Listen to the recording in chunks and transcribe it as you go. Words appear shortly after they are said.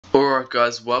Alright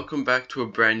guys, welcome back to a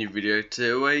brand new video.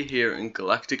 Today we're here in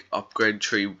Galactic Upgrade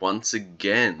Tree once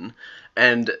again,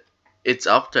 and it's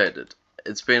updated.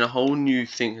 It's been a whole new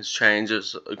thing has changed.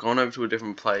 It's gone over to a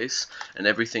different place and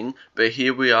everything, but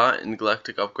here we are in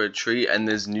Galactic Upgrade Tree and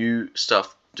there's new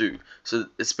stuff to do. So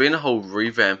it's been a whole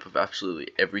revamp of absolutely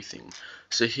everything.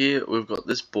 So here we've got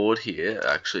this board here.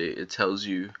 Actually it tells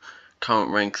you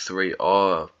current rank 3.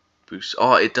 Boost.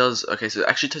 It does. Okay, so it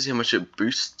actually tells you how much it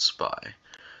boosts by.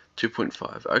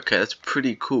 2.5. Okay, that's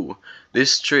pretty cool.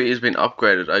 This tree has been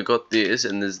upgraded. I got this,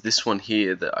 and there's this one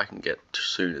here that I can get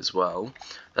soon as well.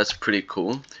 That's pretty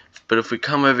cool. But if we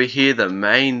come over here, the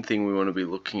main thing we want to be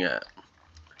looking at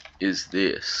is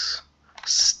this.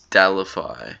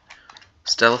 Stallify.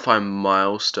 Stallify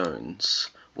milestones.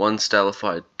 One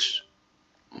Stallify...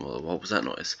 Well, what was that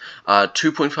noise?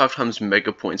 2.5 times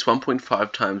mega points,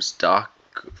 1.5 times dark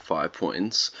 5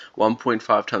 points,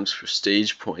 1.5 times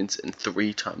prestige points, and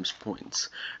 3 times points.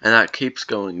 And that keeps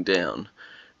going down.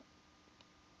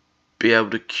 Be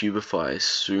able to cubify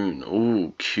soon.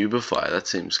 Ooh, cubify, that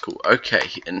seems cool. Okay,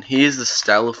 and here's the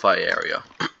Stallify area.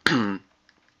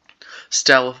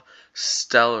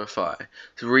 Stallify.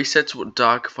 So resets what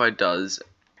Darkify does.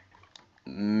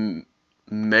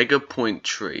 Mega point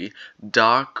tree,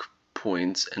 dark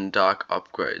points, and dark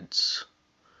upgrades.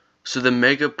 So the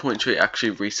mega point tree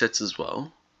actually resets as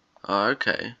well.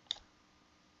 Okay.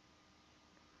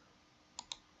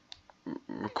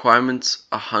 Requirements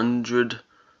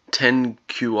 110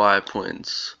 QI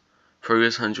points.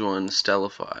 Progress 101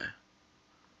 Stallify.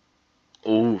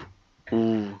 Ooh.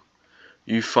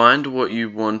 You find what you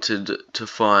wanted to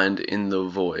find in the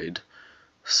void.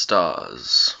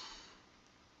 Stars.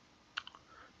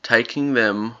 Taking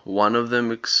them, one of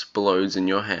them explodes in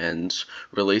your hands,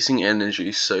 releasing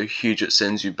energy so huge it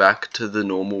sends you back to the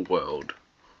normal world.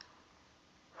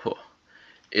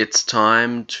 It's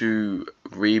time to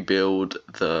rebuild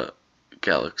the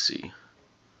galaxy.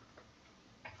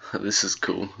 This is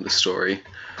cool, the story.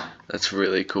 That's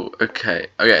really cool. Okay.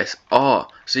 So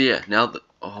yeah, now that...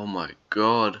 Oh my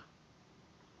god.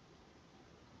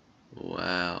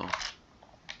 Wow.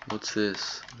 What's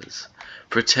this?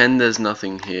 Pretend there's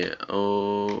nothing here.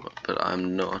 Oh, but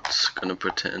I'm not gonna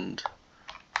pretend.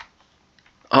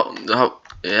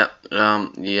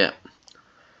 Yeah.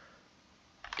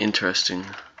 Interesting.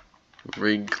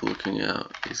 Rig looking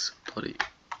out is bloody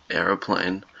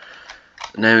aeroplane.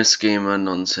 Name schema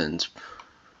nonsense.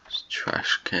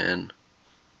 Trash can.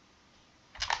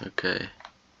 Okay.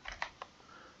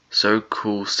 So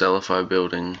cool, Stallify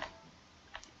building.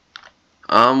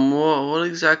 What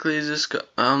exactly is this?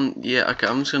 Yeah, okay,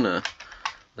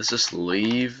 let's just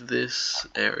leave this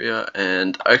area,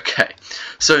 and okay.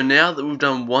 So now that we've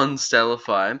done one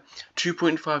Stallify,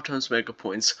 2.5 times mega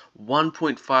points,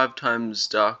 1.5 times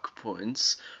dark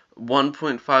points,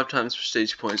 1.5 times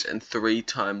prestige points, and 3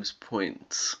 times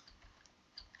points.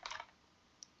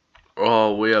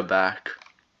 Oh, we are back.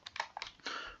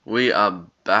 We are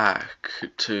back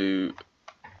to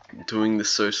doing this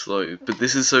so slow, but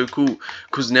this is so cool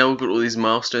because now we've got all these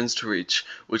milestones to reach,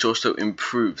 which also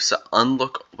improves. So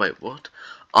unlock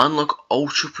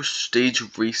ultra prestige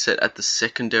reset at the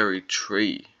secondary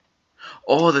tree.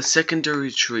 Oh, the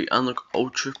secondary tree. Unlock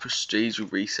ultra prestige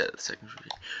reset at the secondary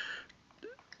tree.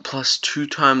 Plus 2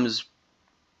 times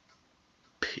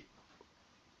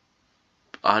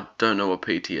I don't know what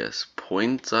PTS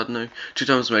points. I don't know. 2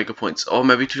 times mega points. Oh,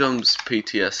 maybe 2 times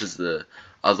PTS is the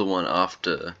other one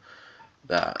after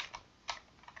that.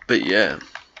 But yeah,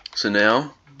 so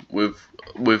now we've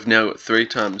now got 3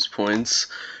 times points,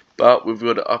 but we've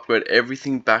got to upgrade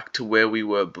everything back to where we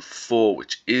were before,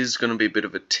 which is going to be a bit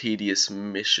of a tedious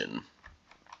mission.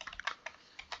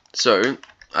 So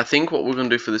I think what we're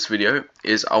going to do for this video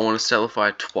is I want to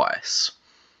Stallify twice.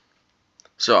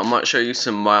 So I might show you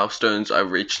some milestones I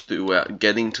reached throughout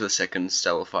getting to the second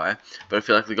Stallify, but I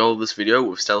feel like the goal of this video,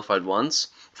 we've Stellified once.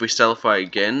 If we Stallify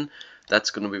again, that's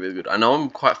going to be really good. I know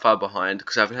I'm quite far behind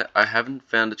because I haven't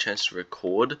found a chance to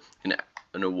record in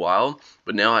a while,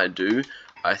 but now I do.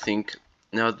 I think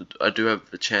now that I do have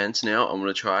a chance now, I'm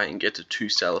going to try and get to 2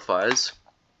 Stallifys,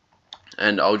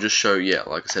 and I'll just show, yeah,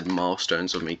 like I said,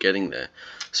 milestones of me getting there.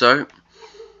 So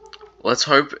let's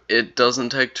hope it doesn't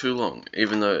take too long,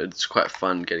 even though it's quite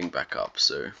fun getting back up,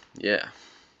 so yeah.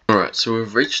 Alright, so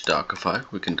we've reached Darkify.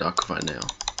 We can Darkify now,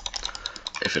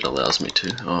 if it allows me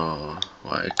to. Oh,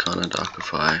 why can't I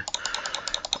Darkify?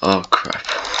 Oh crap.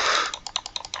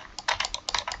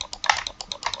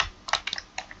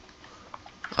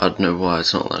 I don't know why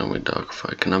it's not letting me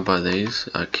Darkify. Can I buy these?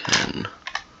 I can.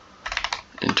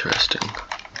 Interesting.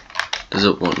 Does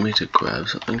it want me to grab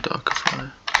something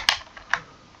Darkify?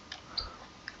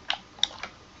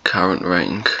 Current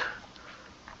rank.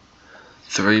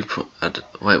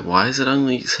 Wait, why is it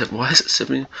only? Why is it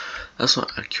 70? That's not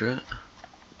accurate.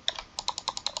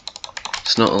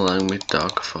 It's not allowing me to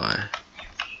Darkify.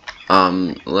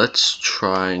 Let's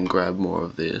try and grab more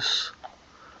of this.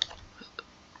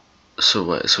 So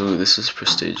wait, so this is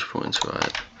prestige points,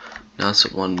 right? Now it's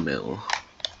at 1 mil.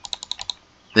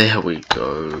 There we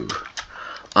go.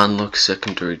 Unlock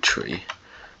secondary tree.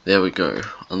 There we go.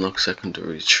 Unlock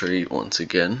secondary tree once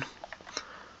again.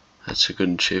 That's a good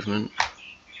achievement.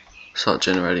 Start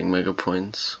generating mega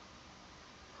points.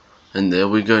 And there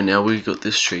we go. Now we got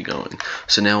this tree going.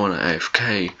 So now when I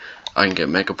AFK, I can get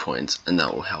mega points, and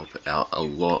that will help out a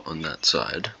lot on that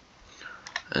side.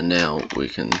 And now we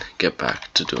can get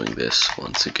back to doing this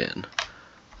once again.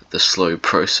 The slow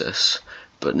process.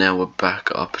 But now we're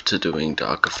back up to doing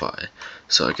Darkify.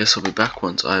 So I guess I'll be back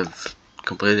once I've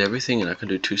completed everything and I can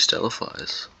do 2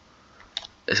 Stellifies.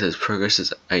 It says progress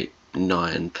is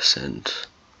 9%.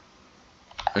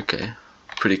 Okay,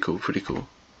 pretty cool, pretty cool.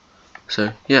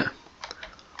 So yeah,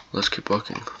 let's keep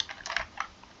working.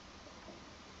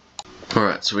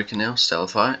 Alright, so we can now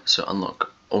Stellify, so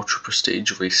unlock Ultra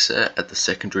Prestige Reset at the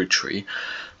secondary tree,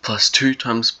 plus 2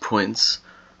 times points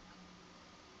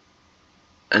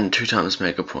and 2 times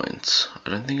mega points. I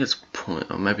don't think it's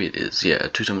point, or maybe it is, yeah,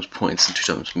 2 times points and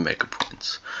 2 times mega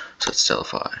points. So let's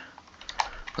Stellify.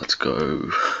 Let's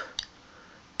go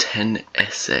 10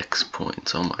 SX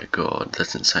points, oh my god,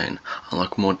 that's insane.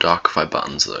 Unlock more Darkify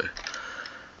buttons though.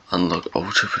 Unlock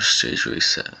Ultra Prestige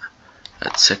Reset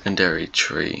at secondary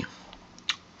tree.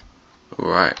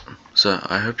 Right, so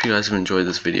I hope you guys have enjoyed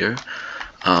this video.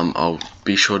 I'll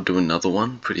be sure to do another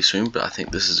one pretty soon, but I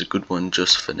think this is a good one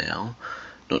just for now.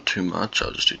 Not too much,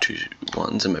 I'll just do 2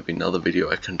 ones, and maybe another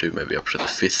video I can do maybe up to the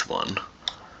 5th one.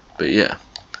 But yeah,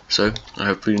 so I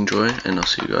hope you enjoy, and I'll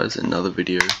see you guys in another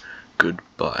video.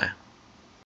 Goodbye.